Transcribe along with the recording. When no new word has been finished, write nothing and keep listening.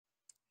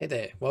Hey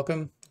there,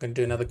 welcome. I'm going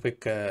to do another quick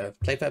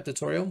Playfab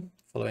tutorial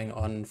following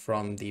on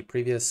from the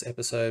previous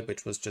episode,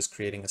 which was just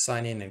creating a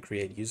sign-in and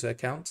create user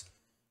account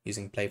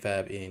using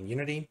Playfab in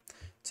Unity.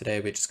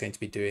 Today we're just going to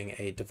be doing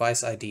a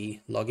device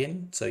ID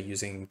login, so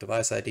using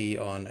device ID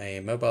on a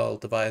mobile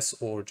device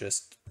or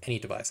just any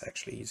device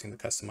actually, using the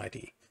custom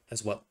ID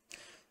as well.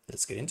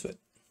 Let's get into it.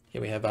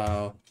 Here we have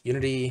our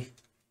Unity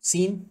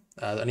scene.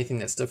 The only thing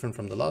that's different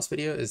from the last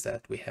video is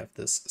that we have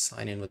this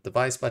sign in with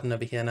device button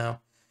over here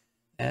now.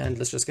 And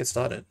let's just get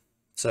started.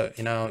 So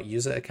in our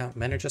user account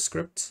manager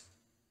script,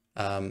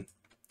 from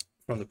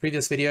the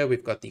previous video,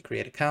 we've got the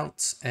create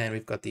account and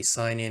we've got the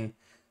sign in,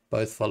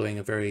 both following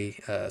a very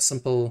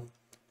simple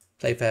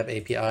Playfab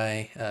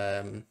API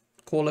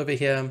call over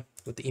here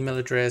with the email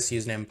address,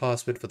 username, and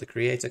password for the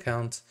create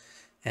account,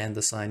 and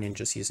the sign in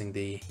just using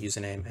the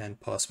username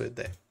and password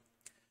there.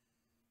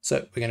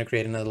 So we're going to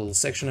create another little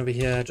section over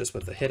here just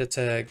with the header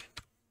tag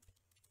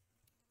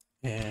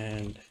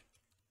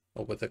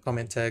or with the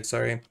comment tag,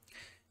 sorry.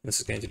 This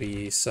is going to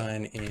be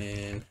sign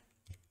in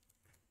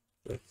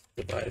with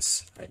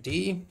device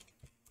ID.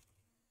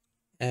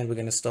 And we're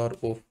going to start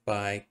off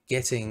by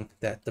getting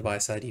that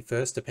device ID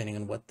first, depending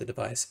on what the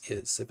device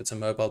is. If it's a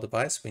mobile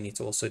device, we need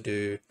to also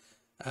do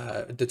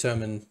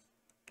determine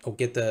or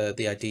get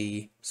the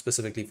ID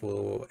specifically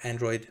for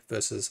Android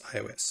versus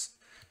iOS.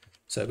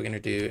 So we're going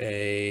to do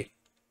a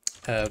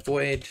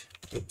void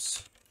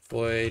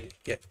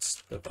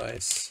get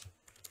device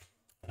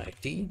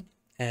ID.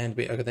 And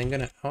we are then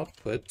going to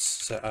output,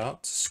 so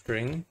out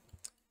string,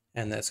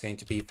 and that's going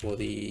to be for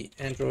the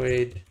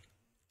Android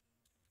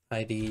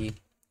ID.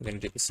 We're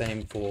going to do the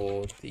same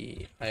for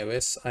the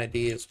iOS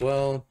ID as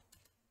well.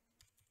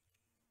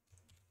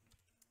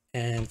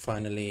 And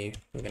finally,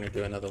 we're going to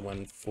do another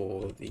one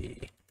for the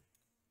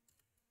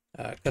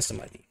custom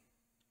ID.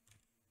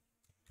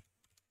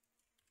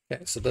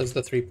 Okay, so those are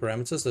the three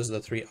parameters. Those are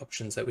the three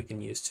options that we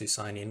can use to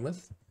sign in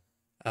with.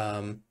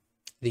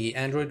 The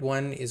Android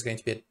one is going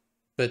to be a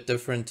bit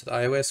different to the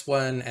iOS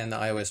one, and the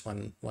iOS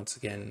one, once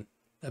again,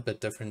 a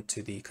bit different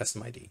to the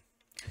custom ID.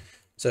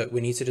 So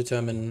we need to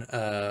determine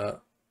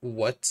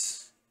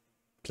what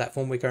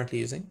platform we're currently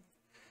using.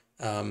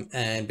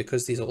 And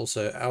because these are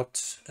also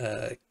out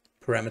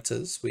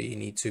parameters, we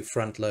need to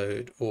front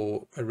load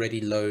or already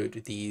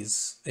load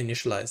these,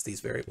 initialize these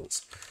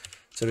variables.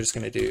 So we're just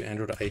going to do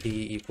Android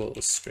ID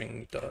equals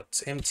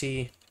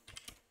string.empty.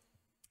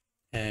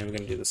 And we're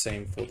going to do the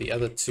same for the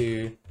other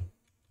two.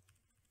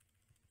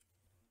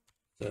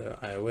 So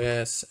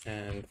iOS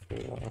and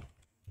for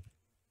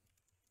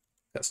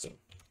custom.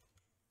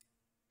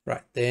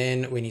 Right,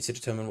 then we need to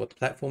determine what the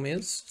platform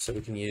is. So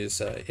we can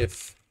use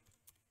if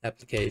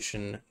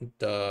application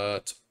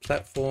dot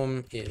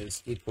platform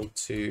is equal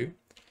to,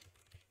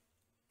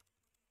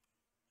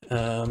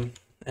 and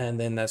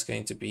then that's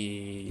going to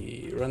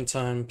be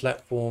runtime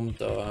platform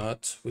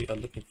dot, we are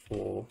looking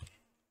for,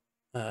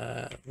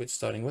 we're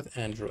starting with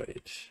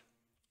Android.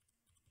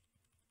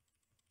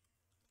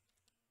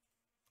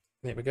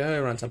 There we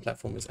go, runtime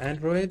platform is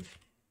Android.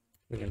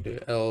 We're going to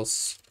do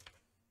else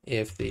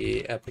if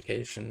the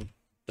application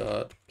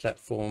dot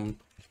platform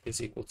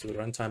is equal to the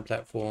runtime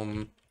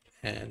platform,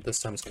 and this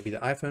time it's going to be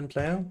the iPhone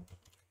player,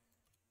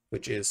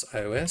 which is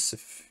iOS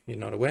if you're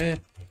not aware,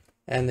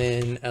 and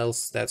then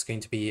else that's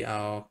going to be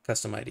our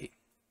custom ID.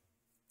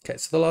 Okay,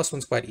 so the last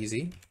one's quite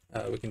easy.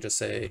 We can just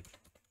say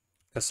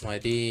custom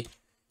ID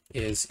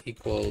is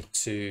equal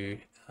to,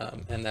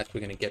 and that we're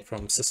going to get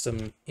from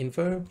system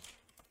info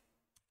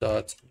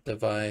dot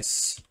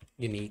device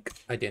unique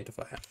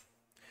identifier.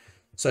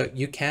 So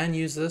you can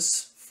use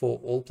this for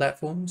all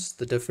platforms.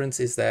 The difference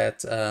is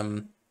that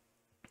on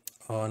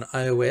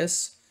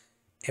iOS,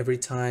 every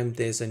time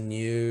there's a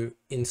new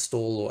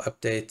install or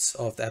update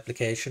of the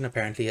application,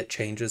 apparently it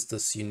changes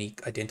this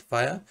unique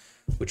identifier,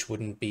 which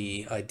wouldn't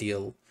be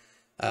ideal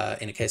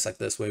in a case like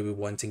this where we're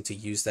wanting to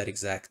use that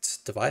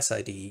exact device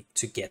ID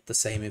to get the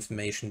same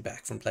information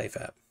back from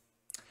Playfab.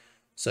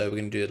 So we're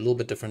going to do it a little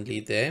bit differently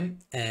there.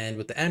 And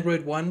with the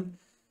Android one,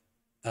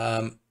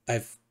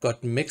 I've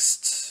got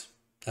mixed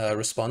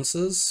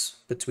responses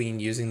between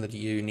using the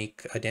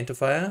unique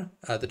identifier,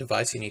 the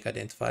device unique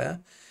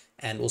identifier,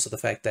 and also the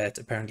fact that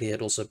apparently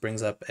it also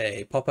brings up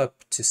a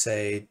pop-up to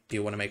say, do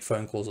you want to make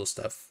phone calls or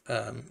stuff?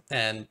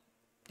 And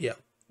yeah,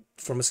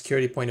 from a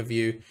security point of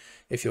view,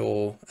 if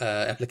your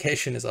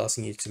application is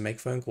asking you to make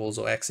phone calls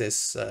or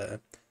access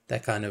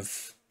that kind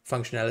of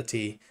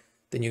functionality,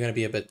 then you're going to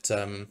be a bit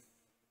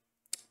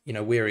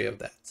wary of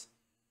that.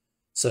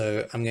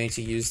 So I'm going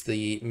to use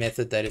the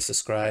method that is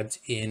described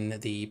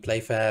in the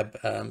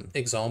Playfab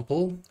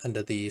example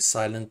under the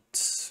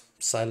silent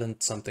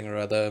something or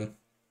other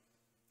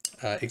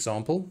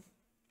example.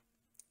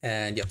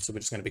 And yeah, so we're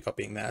just going to be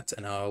copying that,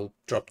 and I'll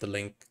drop the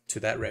link to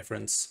that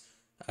reference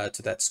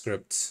to that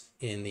script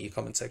in the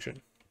comment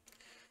section.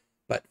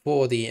 But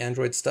for the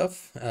Android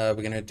stuff, we're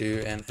going to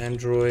do an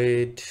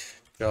Android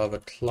Java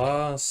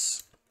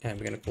class, and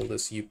we're going to call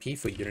this UP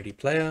for Unity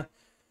Player.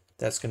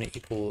 That's going to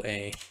equal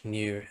a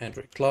new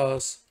Android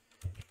class,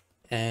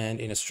 and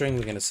in a string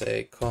we're going to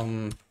say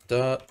com.unity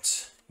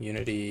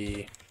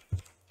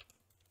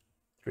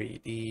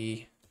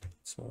 3D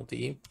small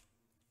d,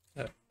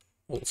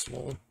 all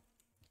small,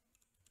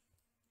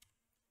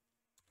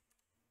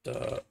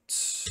 dot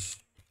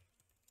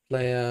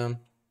player,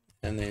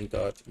 and then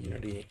dot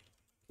unity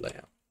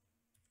player.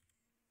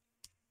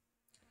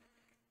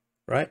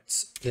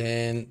 Right,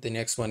 then the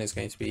next one is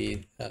going to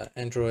be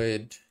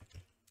Android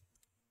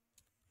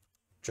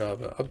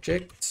Java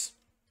object,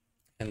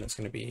 and that's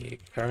going to be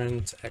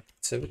current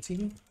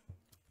activity,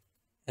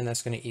 and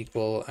that's going to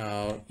equal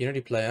our unity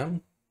player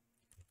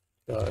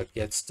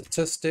get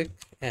statistic,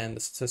 and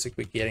the statistic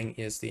we're getting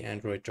is the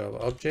Android Java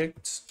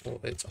object, or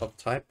it's of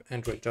type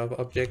Android Java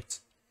object,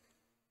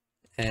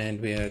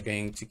 and we are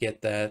going to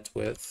get that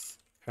with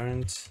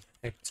current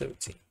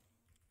activity.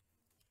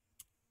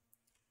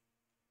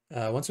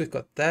 Once we've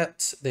got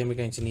that, then we're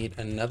going to need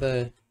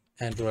another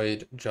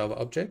Android Java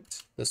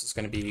object. This is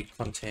going to be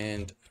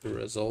content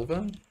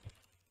resolver,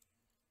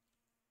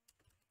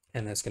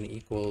 and that's going to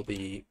equal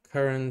the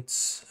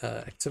current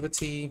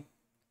activity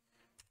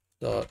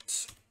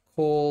dot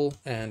call,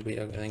 and we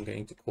are then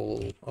going to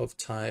call of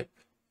type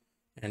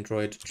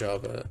Android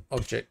Java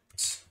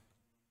object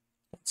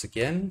once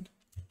again,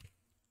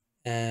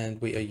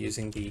 and we are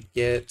using the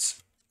get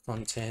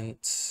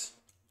content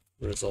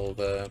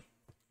resolver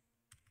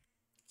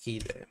key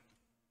there.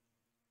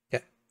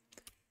 Okay.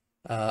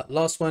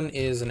 Last one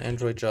is an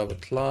Android Java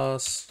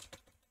class,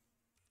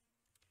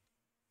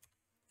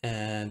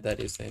 and that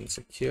is then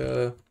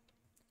secure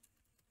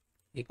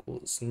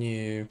equals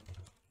new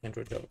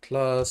Android Java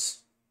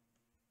class,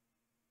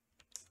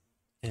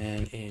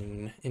 and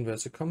in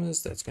inverted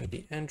commas that's going to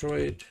be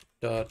Android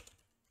dot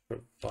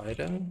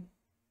provider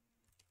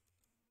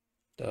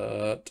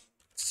dot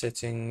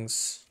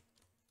settings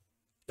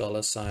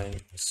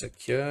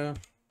 $secure,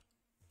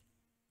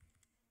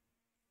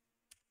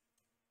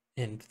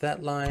 end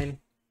that line.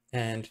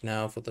 And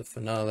now for the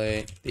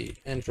finale, the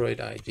Android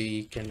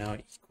ID can now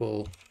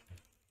equal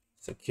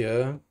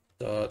secure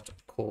dot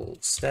call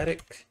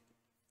static.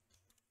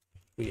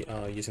 We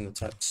are using the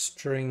type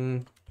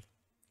string.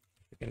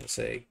 We're going to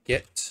say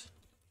get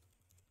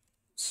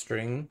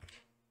string,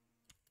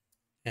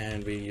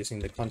 and we're using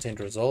the content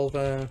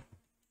resolver,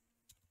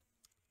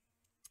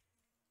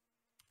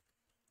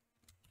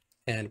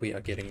 and we are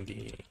getting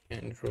the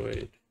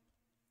Android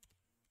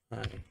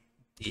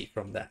ID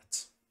from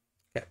that.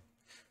 Okay,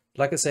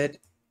 like I said,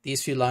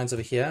 these few lines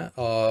over here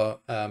are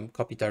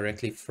copied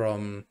directly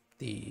from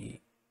the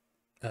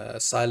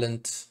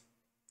silent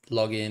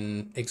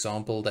login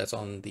example that's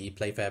on the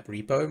Playfab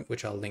repo,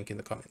 which I'll link in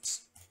the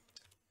comments.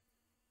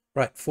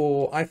 Right,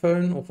 for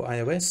iPhone or for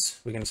iOS,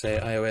 we're going to say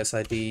iOS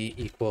ID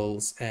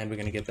equals, and we're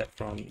going to get that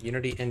from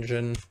Unity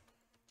Engine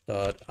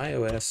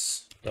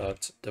 .iOS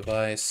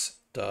 .device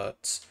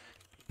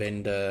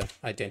 .vendor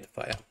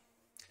identifier.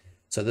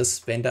 So this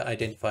vendor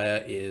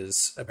identifier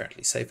is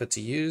apparently safer to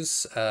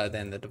use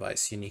than the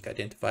device unique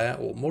identifier,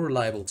 or more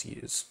reliable to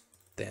use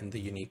than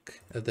the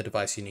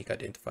device unique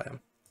identifier.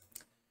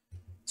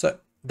 So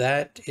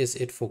that is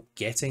it for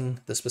getting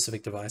the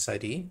specific device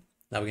ID.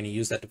 Now we're going to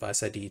use that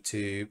device ID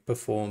to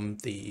perform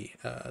the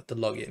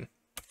login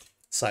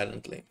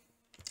silently.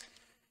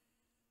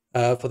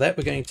 For that,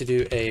 we're going to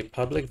do a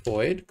public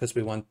void because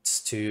we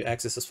want to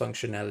access this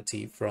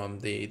functionality from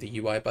the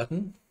UI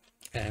button.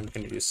 And we're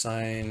going to do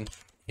sign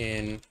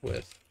in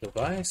with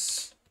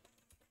device.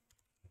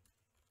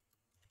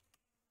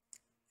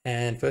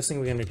 And first thing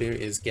we're going to do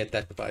is get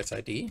that device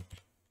ID.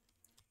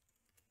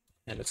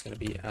 And it's going to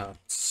be out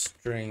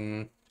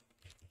string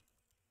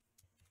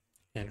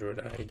Android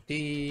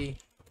ID,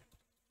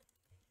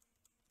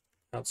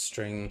 out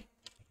string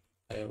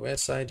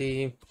iOS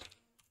ID,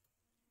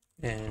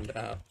 and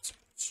out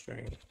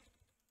string.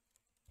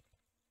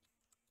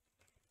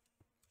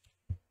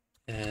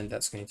 And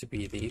that's going to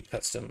be the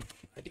custom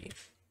ID.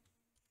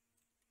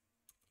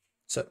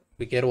 So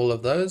we get all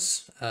of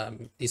those.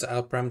 These are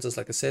our parameters,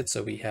 like I said,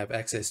 so we have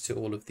access to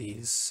all of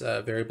these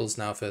variables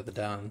now further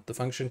down the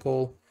function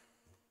call,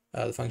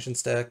 the function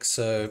stack.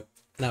 So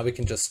now we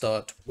can just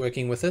start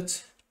working with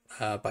it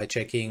by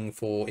checking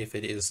for if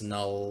it is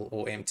null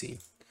or empty.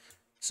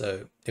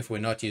 So if we're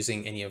not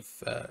using any of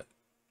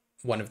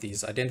one of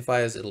these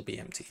identifiers, it'll be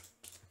empty.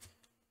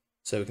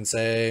 So we can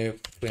say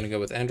we're going to go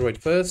with Android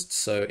first.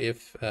 So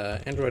if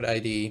Android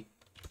ID,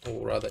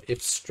 or rather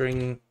if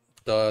string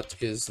dot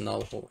is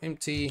null or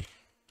empty,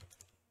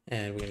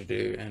 and we're going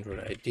to do Android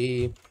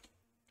ID,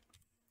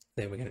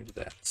 then we're going to do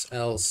that.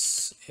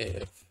 Else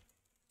if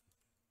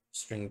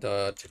string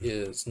dot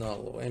is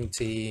null or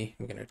empty,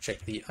 we're going to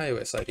check the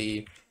iOS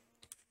ID.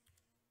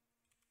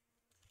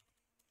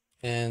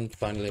 And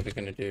finally, we're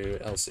going to do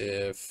else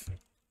if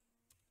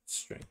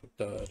string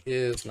dot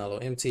is null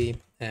or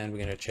empty, and we're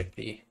going to check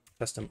the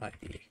custom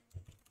ID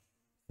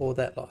for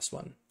that last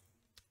one.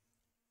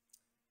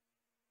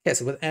 Okay,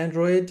 so with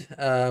Android,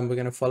 we're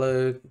going to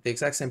follow the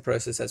exact same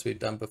process as we've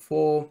done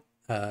before,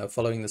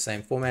 following the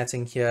same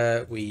formatting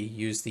here. We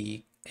use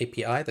the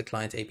API, the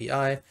client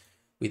API.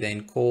 We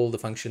then call the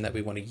function that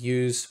we want to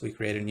use. We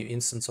create a new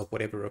instance of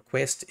whatever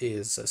request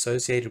is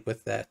associated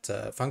with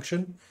that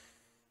function.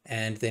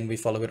 And then we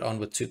follow it on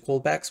with 2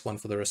 callbacks, one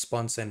for the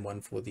response and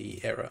one for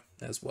the error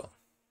as well.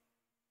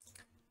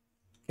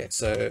 Okay,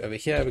 so over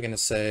here, we're going to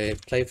say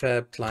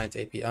Playfab client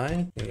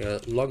API. We're going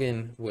to log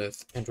in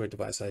with Android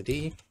device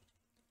ID,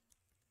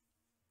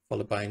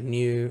 followed by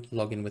new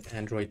login with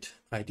Android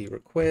ID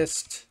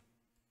request.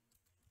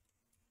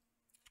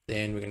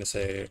 Then we're going to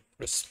say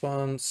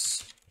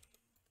response,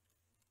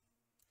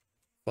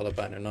 followed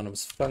by an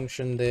anonymous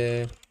function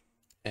there,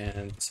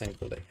 and same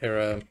for the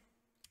error.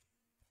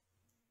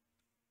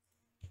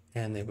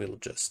 And then we'll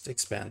just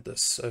expand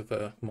this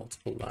over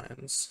multiple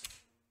lines.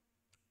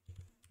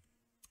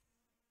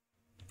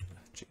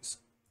 Jeez.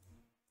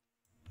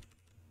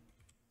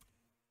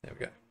 There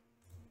we go.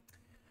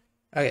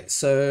 Okay,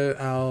 so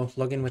our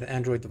login with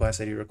Android device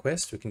ID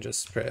request, we can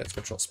just press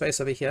Control Space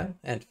over here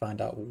and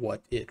find out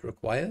what it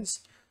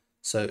requires.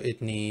 So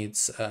it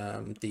needs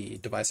the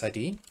device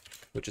ID,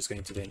 which is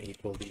going to then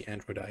equal the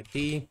Android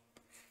ID.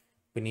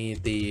 We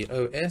need the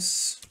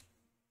OS.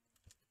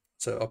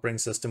 So operating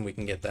system, we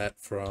can get that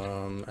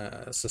from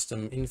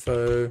system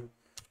info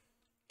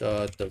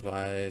dot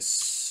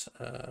device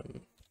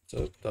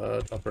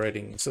dot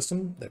operating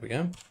system. There we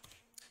go.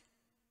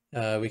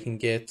 We can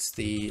get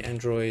the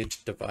Android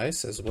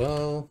device as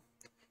well,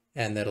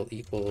 and that'll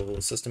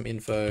equal system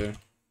info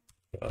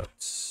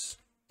dot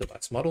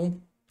device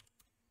model.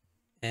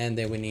 And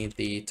then we need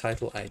the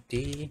title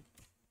ID,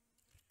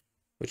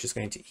 which is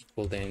going to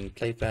equal then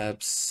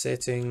Playfab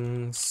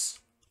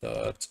settings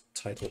dot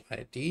title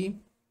ID.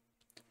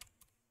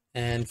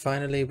 And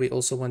finally, we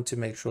also want to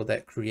make sure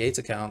that create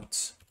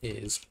account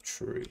is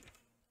true,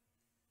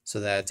 so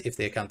that if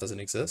the account doesn't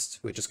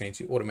exist, we're just going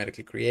to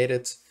automatically create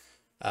it,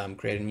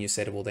 create a new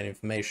set of all that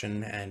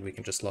information, and we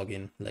can just log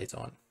in later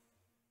on.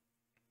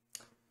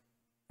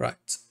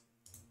 Right,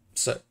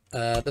 so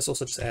let's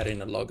also just add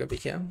in a log over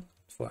here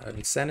for our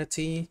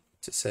insanity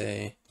to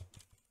say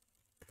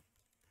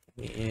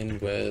in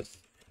with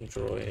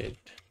Android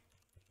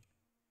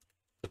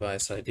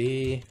device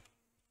ID.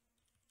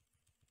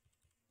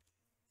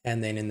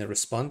 And then in the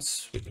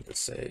response, we can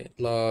just say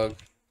log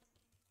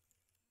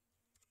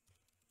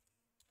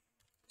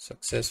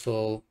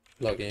successful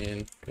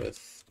login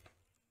with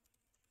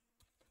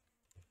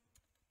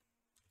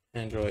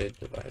Android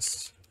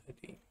device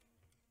ID.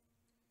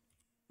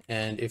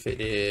 And if it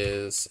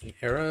is an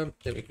error,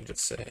 then we can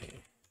just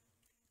say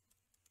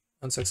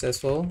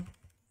unsuccessful.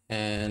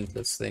 And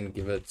let's then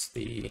give it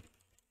the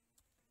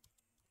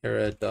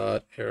error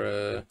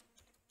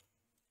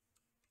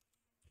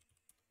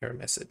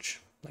message.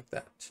 Like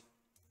that.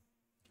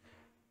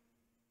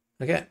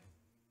 Okay.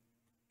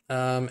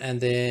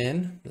 And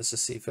then let's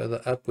just see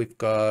further up, we've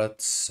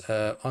got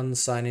on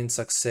sign-in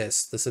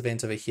success, this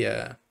event over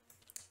here,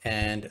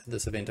 and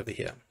this event over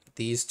here.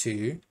 These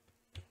two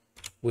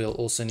we'll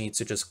also need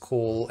to just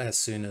call as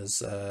soon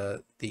as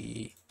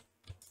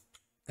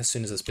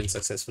it's been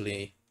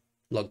successfully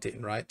logged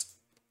in, right?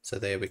 So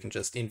there we can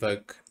just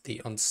invoke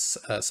the on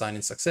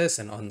sign-in success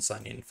and on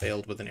sign-in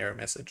failed with an error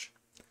message,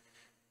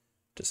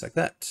 just like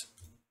that.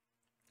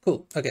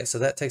 Cool. Okay, so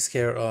that takes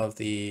care of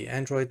the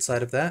Android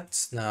side of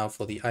that. Now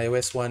for the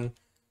iOS one,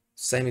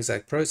 same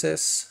exact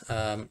process.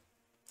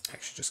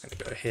 Actually just going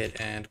to go ahead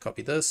and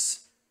copy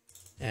this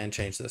and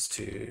change this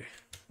to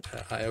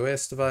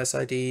iOS device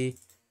ID.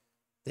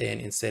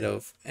 Then instead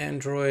of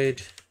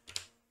Android,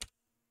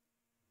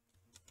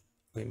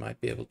 we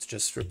might be able to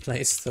just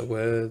replace the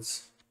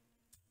words.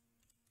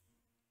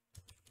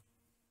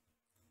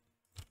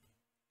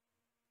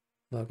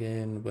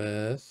 Login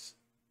with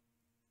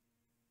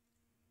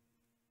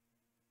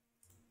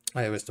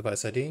iOS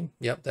device ID.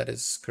 Yep, that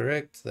is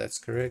correct. That's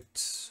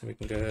correct. We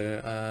can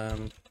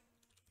go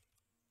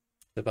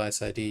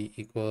device ID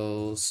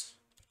equals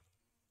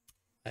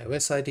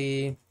iOS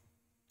ID.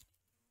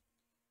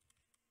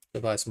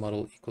 Device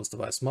model equals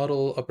device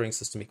model. Operating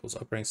system equals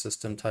operating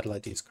system. Title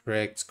ID is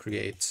correct.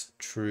 Create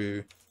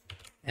true.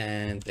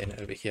 And then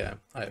over here,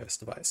 iOS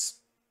device.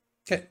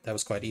 Okay, that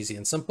was quite easy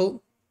and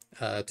simple.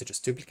 To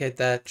just duplicate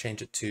that,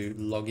 change it to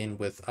login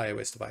with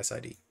iOS device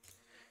ID.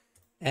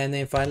 And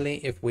then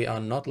finally, if we are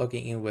not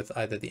logging in with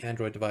either the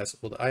Android device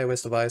or the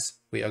iOS device,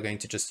 we are going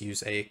to just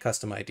use a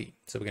custom ID.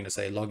 So we're going to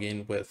say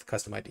login with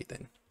custom ID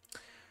then.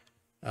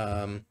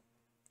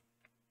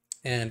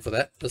 And for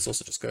that, let's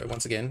also just go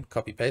once again,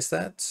 copy paste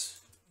that.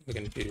 We're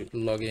going to do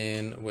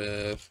login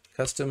with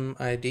custom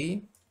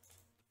ID.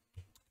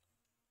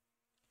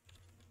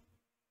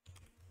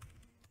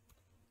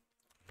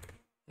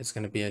 It's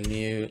going to be a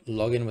new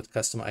login with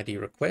custom ID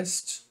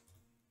request.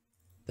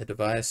 The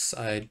device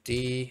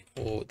ID,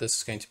 or this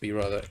is going to be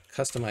rather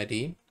custom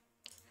ID,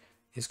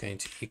 is going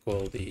to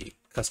equal the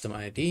custom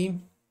ID.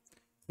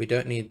 We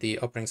don't need the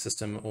operating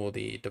system or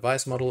the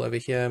device model over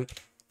here.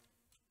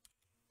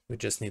 We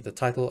just need the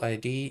title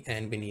ID,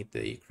 and we need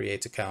the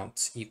create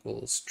account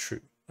equals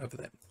true over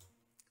there.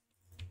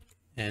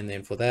 And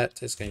then for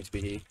that, it's going to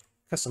be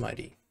custom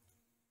ID.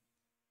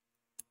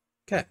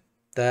 Okay,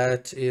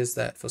 that is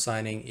that for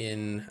signing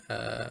in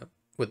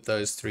with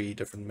those three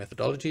different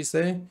methodologies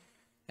there.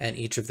 and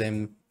each of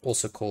them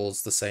also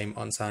calls the same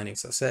on signing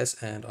success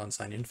and on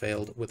sign in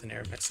failed with an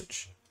error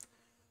message.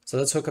 So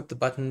let's hook up the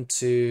button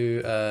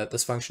to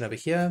this function over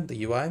here,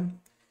 the UI,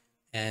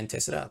 and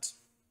test it out.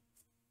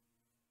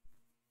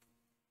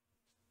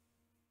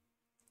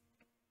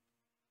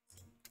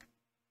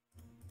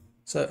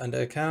 So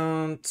under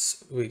account,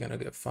 we're going to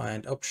go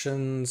find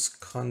options,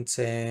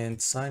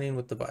 content, sign in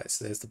with device.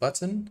 There's the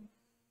button,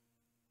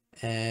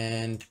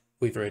 and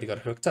we've already got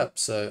it hooked up.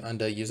 So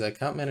under user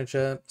account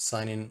manager,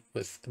 sign in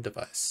with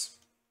device.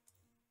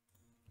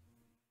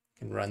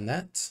 You can run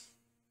that.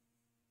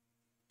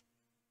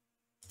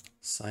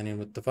 Sign in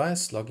with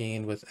device, logging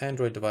in with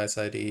Android device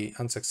ID,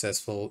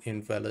 unsuccessful,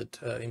 invalid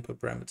input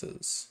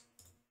parameters.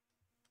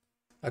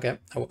 Okay,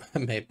 I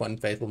made one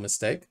fatal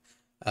mistake.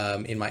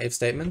 In my if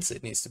statements,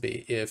 it needs to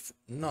be if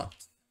not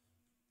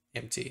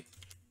empty.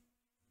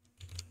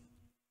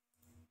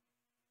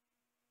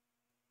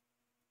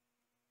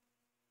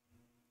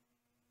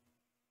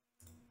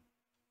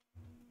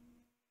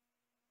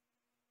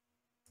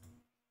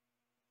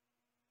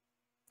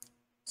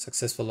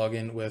 Successful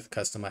login with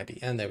custom ID.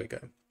 And there we go.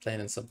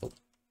 Plain and simple.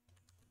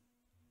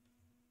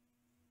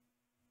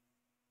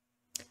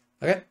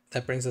 Okay,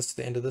 that brings us to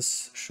the end of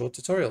this short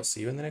tutorial.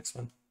 See you in the next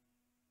one.